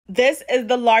This is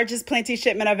the largest planting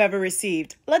shipment I've ever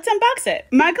received. Let's unbox it.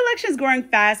 My collection is growing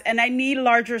fast and I need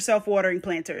larger self-watering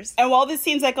planters. And while this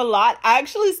seems like a lot, I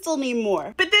actually still need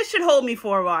more. But this should hold me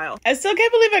for a while. I still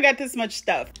can't believe I got this much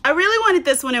stuff. I really wanted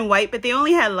this one in white, but they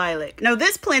only had lilac. Now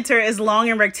this planter is long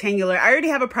and rectangular. I already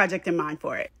have a project in mind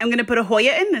for it. I'm gonna put a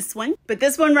Hoya in this one, but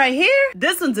this one right here,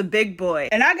 this one's a big boy.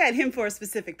 And I got him for a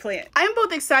specific plant. I am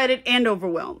both excited and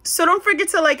overwhelmed. So don't forget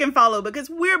to like and follow because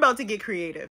we're about to get creative.